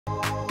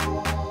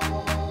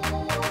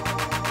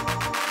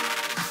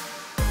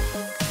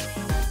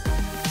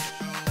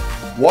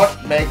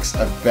What makes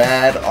a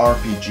bad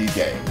RPG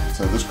game?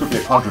 So this could be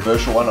a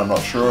controversial one, I'm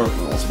not sure,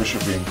 especially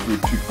if we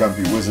include two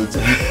grumpy wizards.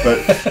 But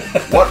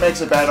what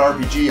makes a bad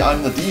RPG?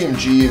 I'm the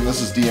DMG and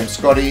this is DM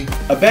Scotty.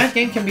 A bad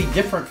game can be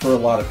different for a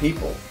lot of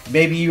people.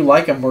 Maybe you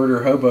like a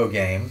murder hobo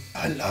game.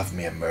 I love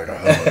me a murder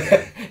hobo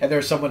game. And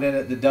there's someone in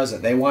it that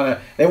doesn't. They want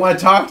to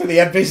talk to the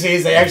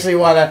NPCs. They actually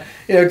want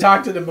to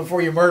talk to them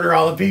before you murder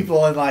all the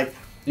people and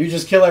you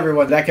just kill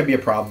everyone. That can be a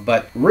problem.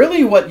 But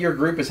really, what your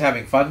group is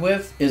having fun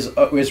with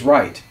is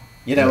right.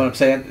 You know what I'm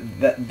saying?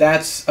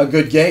 That's a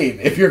good game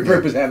if your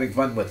group is having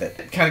fun with it.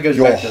 It kind of goes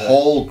your back to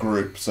whole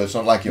group, so it's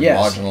not like you're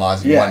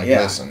marginalizing one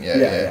person.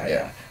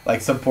 Yeah.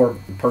 Like some poor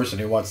person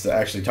who wants to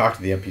actually talk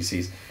to the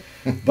NPCs.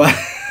 But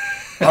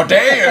how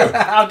dare you?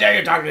 How dare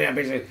you talk to the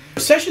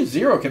NPCs? Session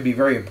 0 can be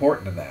very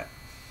important in that.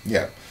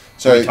 Yeah.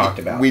 So we talked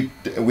about.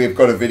 We've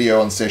got a video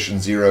on Session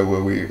 0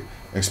 where we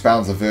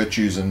expounds the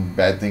virtues and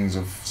bad things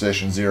of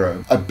Session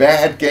 0. A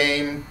bad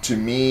game to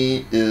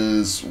me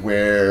is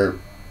where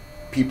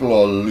people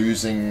are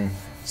losing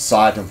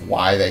sight of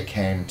why they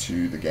came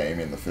to the game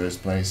in the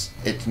first place.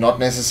 It's not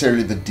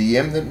necessarily the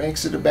DM that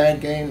makes it a bad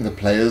game. The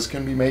players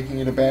can be making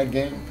it a bad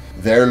game.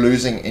 They're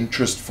losing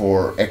interest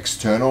for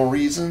external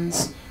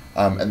reasons,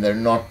 and they're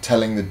not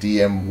telling the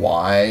DM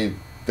why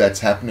that's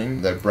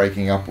happening. They're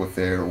breaking up with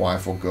their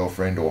wife or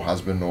girlfriend or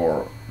husband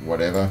or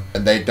whatever,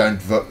 and they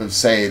don't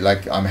say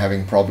like, I'm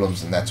having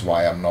problems and that's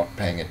why I'm not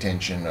paying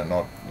attention and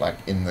not like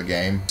in the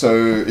game. So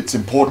it's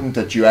important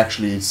that you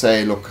actually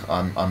say, look,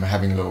 I'm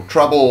having a little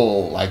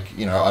trouble, like,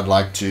 I'd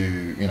like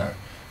to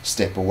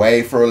step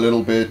away for a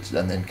little bit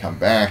and then come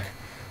back,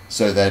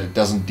 so that it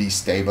doesn't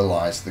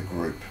destabilize the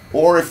group.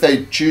 Or if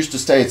they choose to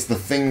stay, it's the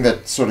thing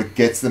that sort of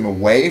gets them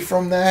away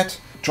from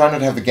that. Try not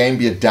to have the game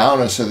be a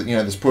downer, so that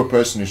this poor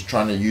person who's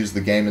trying to use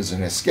the game as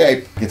an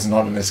escape, it's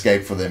not an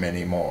escape for them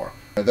anymore.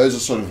 Those are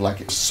sort of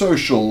like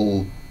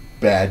social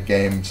bad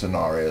game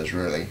scenarios,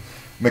 really.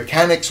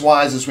 Mechanics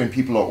wise is when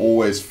people are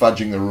always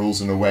fudging the rules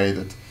in a way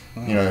that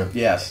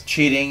Yes,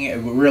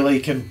 cheating really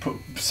can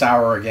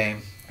sour a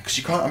game. Because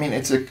you can't. I mean,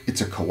 it's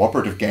a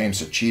cooperative game,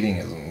 so cheating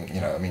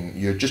isn't.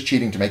 You're just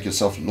cheating to make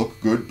yourself look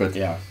good, but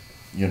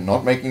you're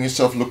not making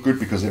yourself look good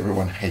because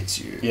everyone hates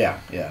you.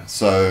 Yeah.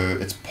 So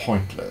it's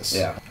pointless.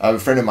 Yeah. I have a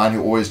friend of mine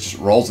who always just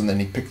rolls and then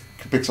he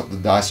picks up the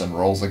dice and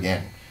rolls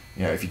again.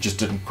 If he just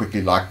didn't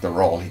quickly like the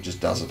roll, he just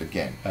does it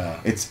again.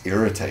 It's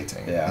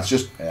irritating. It's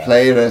just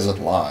play it as it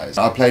lies.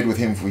 I played with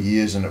him for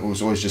years and it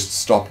was always just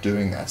stop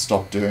doing that,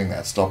 stop doing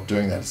that, stop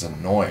doing that. It's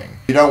annoying.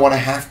 You don't want to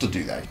have to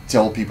do that.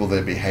 Tell people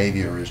their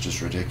behavior is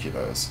just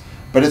ridiculous.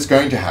 But it's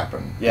going to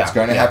happen. It's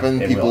going to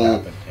happen.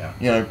 People,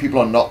 people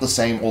are not the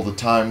same all the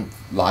time.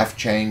 Life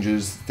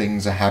changes.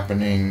 Things are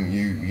happening.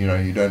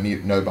 You don't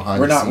need know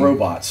behind. We're not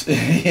robots.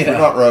 We're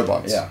not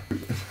robots. Yeah.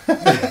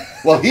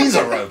 Well, he's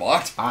a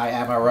robot. I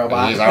am a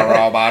robot. He's a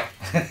robot.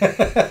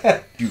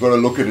 You've got to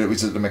look at it.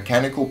 Is it a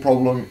mechanical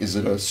problem? Is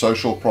it a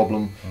social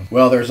problem?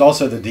 Well, there's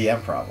also the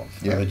DM problem.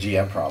 Yeah. Or the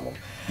GM problem.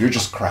 You're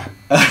just crap.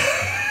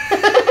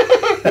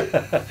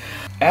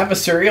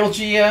 Adversarial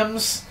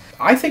GMs,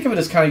 I think of it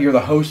as kind of you're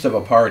the host of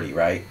a party,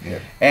 right? Yeah.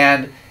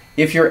 And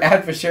if you're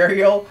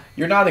adversarial,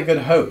 you're not a good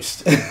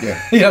host.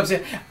 Yeah. You know what I'm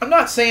saying? I'm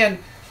not saying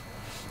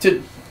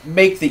to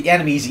make the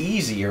enemies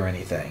easy or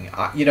anything.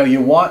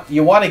 You want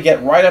to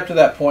get right up to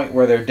that point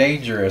where they're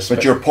dangerous.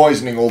 But you're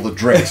poisoning all the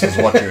drinks is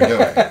what you're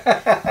doing.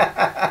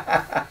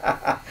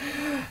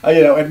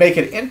 And make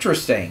it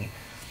interesting.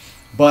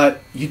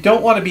 But you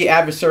don't want to be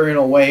adversarial in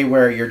a way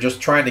where you're just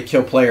trying to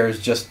kill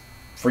players just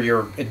for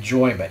your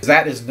enjoyment.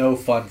 That is no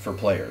fun for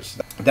players.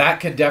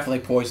 That can definitely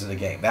poison the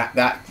game.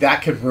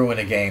 That could ruin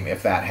a game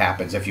if that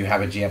happens, if you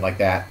have a GM like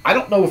that. I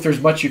don't know if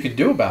there's much you can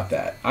do about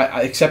that,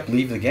 except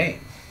leave the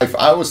game. If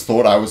I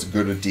thought I was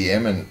good at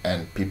DM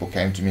and people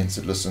came to me and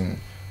said, listen,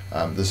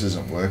 this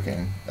isn't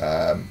working,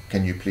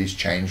 can you please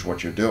change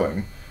what you're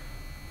doing?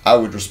 I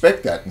would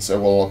respect that and say,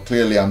 well,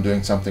 clearly I'm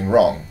doing something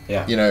wrong.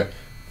 Yeah.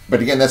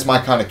 But again, that's my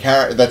kind of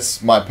character.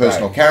 That's my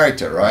personal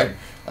character, right?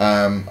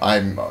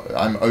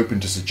 I'm open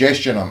to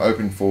suggestion. I'm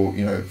open for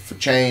for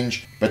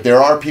change. But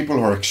there are people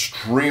who are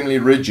extremely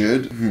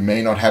rigid, who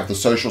may not have the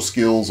social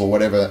skills or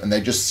whatever, and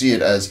they just see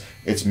it as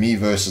it's me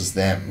versus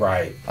them.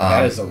 Right.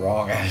 That is the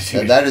wrong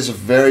attitude. And that is a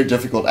very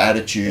difficult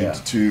attitude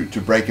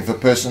to break if a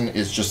person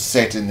is just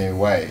set in their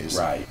ways.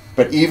 Right.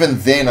 But even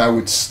then, I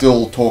would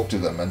still talk to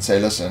them and say,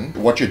 listen,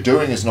 what you're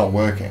doing is not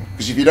working.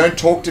 Because if you don't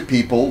talk to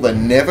people, they're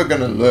never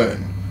going to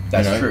learn.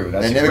 That's true.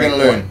 That's they're never going to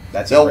learn.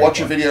 They'll watch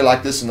a video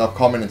like this and they'll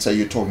comment and say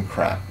you're talking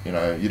crap. You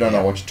don't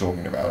know what you're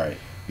talking about. Right.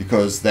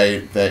 Because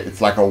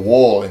it's like a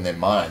wall in their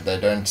mind. They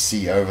don't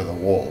see over the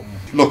wall.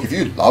 Look, if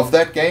you love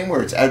that game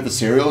where it's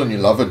adversarial and you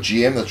love a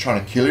GM that's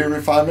trying to kill you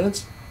every 5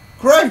 minutes,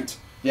 great.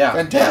 Yeah.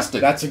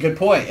 Fantastic. That's a good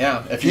point.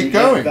 Yeah. Keep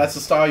going. If that's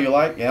the style you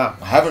like. Yeah.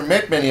 I haven't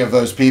met many of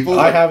those people.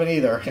 I haven't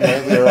either.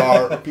 There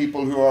are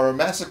people who are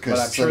masochists. But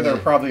I'm sure there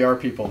probably are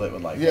people that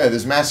would like it. Yeah,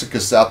 there's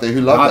masochists out there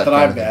who love that. Not that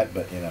I've met,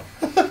 but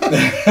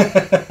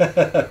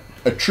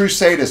A true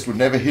sadist would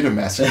never hit a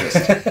masochist.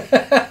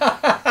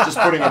 Just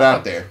putting it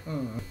out there.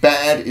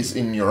 bad is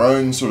in your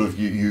own sort of,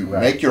 you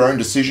make your own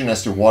decision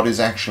as to what is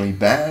actually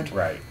bad.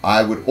 Right.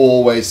 I would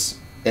always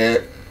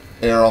err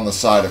on the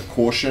side of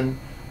caution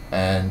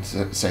and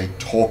say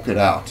talk it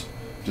out,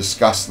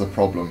 discuss the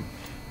problem.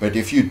 But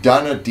if you've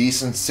done a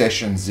decent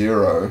session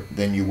 0,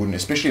 then you wouldn't,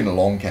 especially in a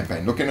long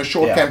campaign. Look, in a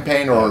short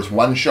campaign or it's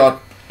one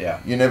shot,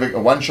 a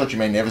one shot you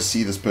may never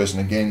see this person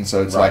again.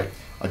 So it's like,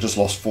 I just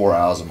lost 4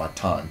 hours of my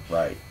time.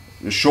 Right.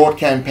 The short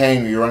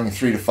campaign, you're running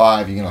 3 to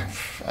 5, you're like,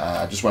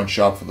 I just won't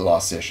show up for the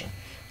last session.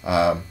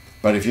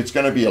 But if it's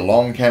going to be a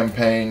long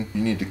campaign,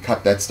 you need to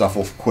cut that stuff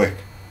off quick,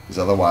 because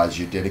otherwise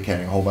you're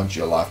dedicating a whole bunch of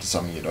your life to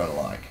something you don't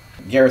like.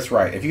 Garrett's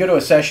right. If you go to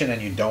a session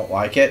and you don't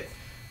like it,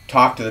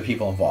 talk to the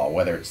people involved,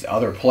 whether it's the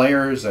other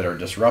players that are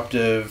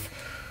disruptive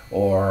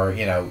or,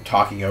 you know,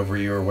 talking over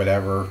you or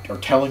whatever, or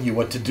telling you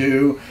what to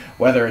do,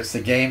 whether it's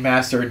the game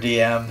master or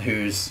DM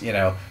who's, you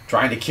know,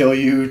 trying to kill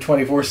you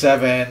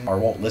 24/7 or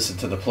won't listen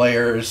to the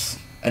players.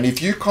 And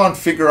if you can't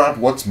figure out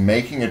what's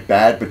making it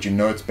bad, but you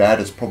know it's bad,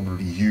 it's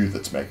probably you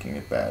that's making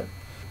it bad.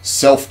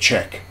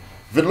 Self-check.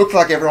 If it looks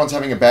like everyone's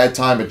having a bad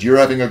time, but you're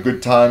having a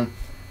good time,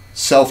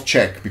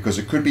 self-check, because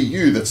it could be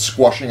you that's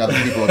squashing other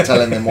people or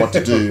telling them what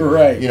to do.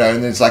 Right. You know,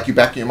 and then it's like you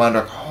back in your mind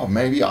like, oh,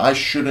 maybe I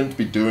shouldn't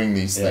be doing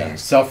these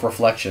things.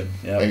 Self-reflection.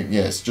 Yep.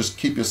 Yes, just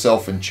keep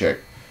yourself in check.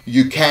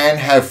 You can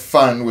have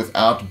fun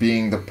without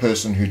being the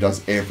person who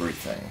does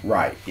everything.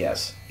 Right,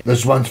 yes.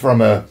 This one's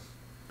from a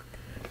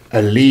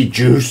Lee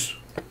Juice.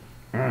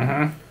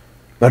 Mm-hmm.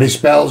 But he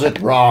spells it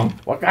wrong.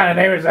 What kind of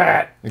name is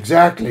that?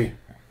 Exactly.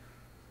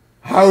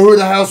 Who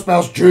the hell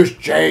spells juice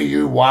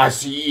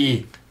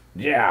Juyce?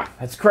 Yeah,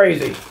 that's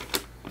crazy.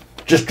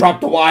 Just drop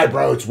the Y,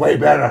 bro. It's way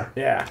better.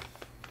 Yeah.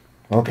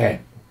 Okay.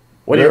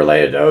 What are you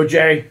related to,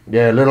 OJ?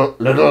 Yeah,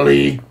 little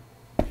Lee.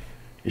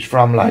 He's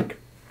from like...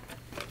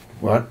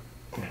 What?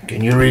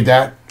 Can you read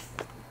that?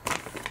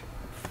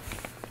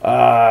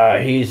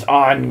 He's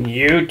on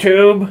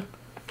YouTube.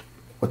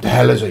 What the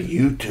hell is a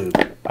YouTube?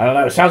 I don't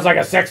know. It sounds like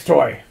a sex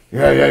toy.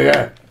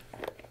 Yeah.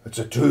 It's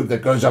a tube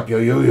that goes up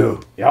your yoo-yoo.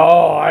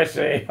 Oh, I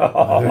see.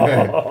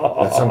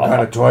 That's some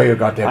kind of toy you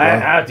got there, bro. I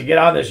have to get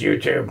on this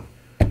YouTube.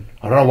 I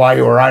don't know why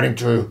you were writing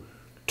to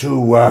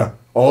two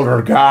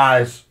older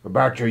guys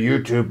about your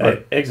YouTube,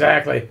 but...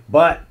 Exactly.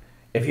 But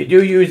if you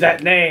do use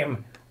that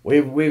name,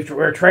 we're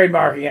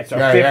trademarking it. So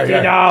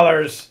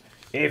 $50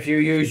 if you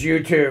use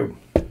YouTube.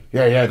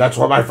 Yeah, that's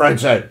what my friend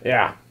said.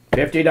 Yeah,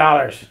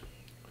 $50.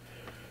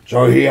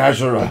 So he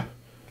has a...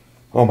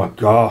 Oh, my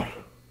God.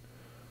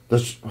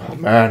 This... Oh,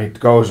 man, he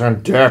goes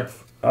in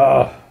depth.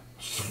 No,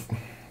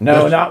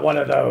 not one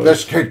of those.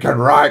 This kid can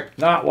write.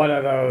 Not one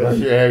of those.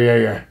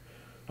 Yeah.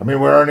 I mean,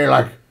 we're only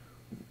like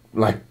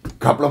a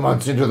couple of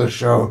months into the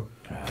show,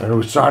 and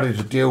we started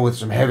to deal with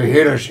some heavy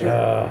hitters here.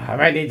 I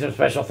might need some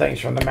special things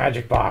from the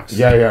magic box.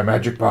 Yeah,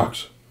 magic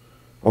box.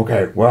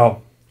 Okay,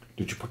 well,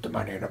 did you put the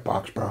money in a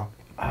box, bro?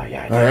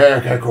 Yeah, I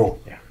did. Okay,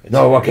 cool.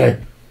 Yeah, okay.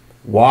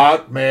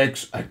 What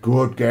makes a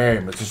good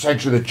game? It's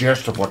essentially the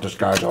gist of what this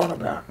guy's on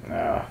about.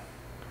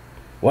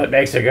 What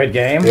makes a good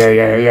game?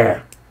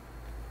 Yeah.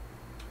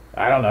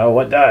 I don't know.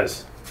 What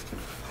does?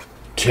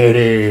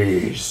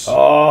 Titties.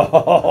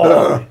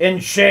 Oh, in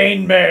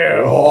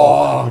chainmail.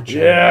 Oh,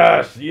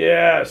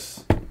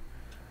 yes.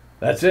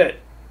 That's it.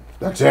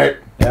 That's it.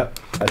 Yep,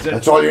 that's it.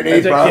 That's all you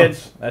need, bro. That's it,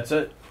 kids. That's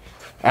it.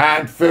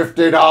 And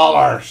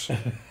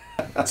 $50.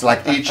 It's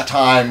like each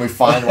time we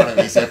find one of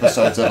these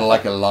episodes that are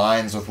like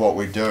aligns with what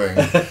we're doing.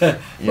 But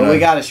we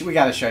gotta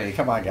show you.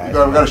 Come on, guys.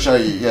 We got to show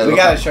you. Yeah, we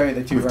gotta show you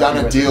the two. We've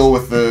done a deal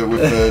with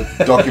the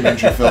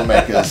documentary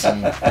filmmakers,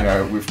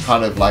 and we've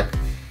kind of like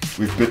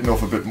we've bitten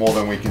off a bit more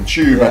than we can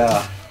chew.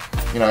 Yeah.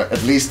 But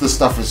at least this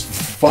stuff is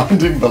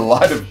finding the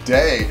light of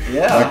day.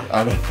 Yeah. Like,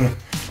 I don't know.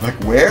 Like,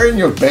 where in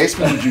your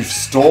basement did you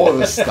store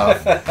this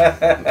stuff?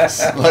 It's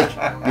like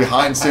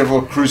behind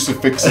several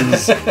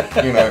crucifixes,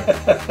 They're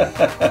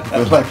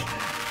like,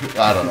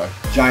 I don't know.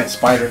 Giant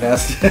spider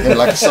nest. They're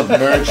like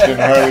submerged in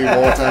holy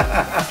water.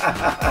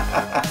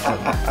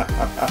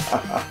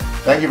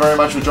 Thank you very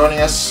much for joining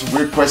us.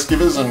 We're Quest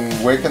Givers, and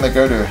where can they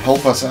go to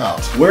help us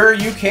out? Where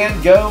you can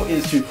go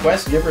is to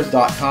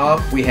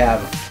questgivers.com. We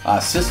have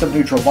system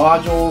neutral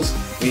modules.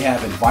 We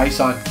have advice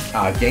on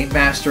game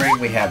mastering.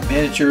 We have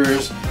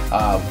miniatures,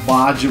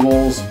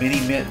 modules,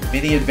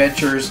 mini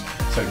adventures.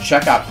 So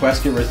check out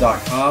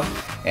questgivers.com.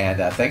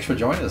 And thanks for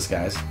joining us,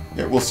 guys.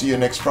 Yeah, we'll see you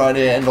next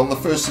Friday. And on the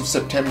 1st of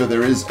September,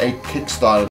 there is a Kickstarter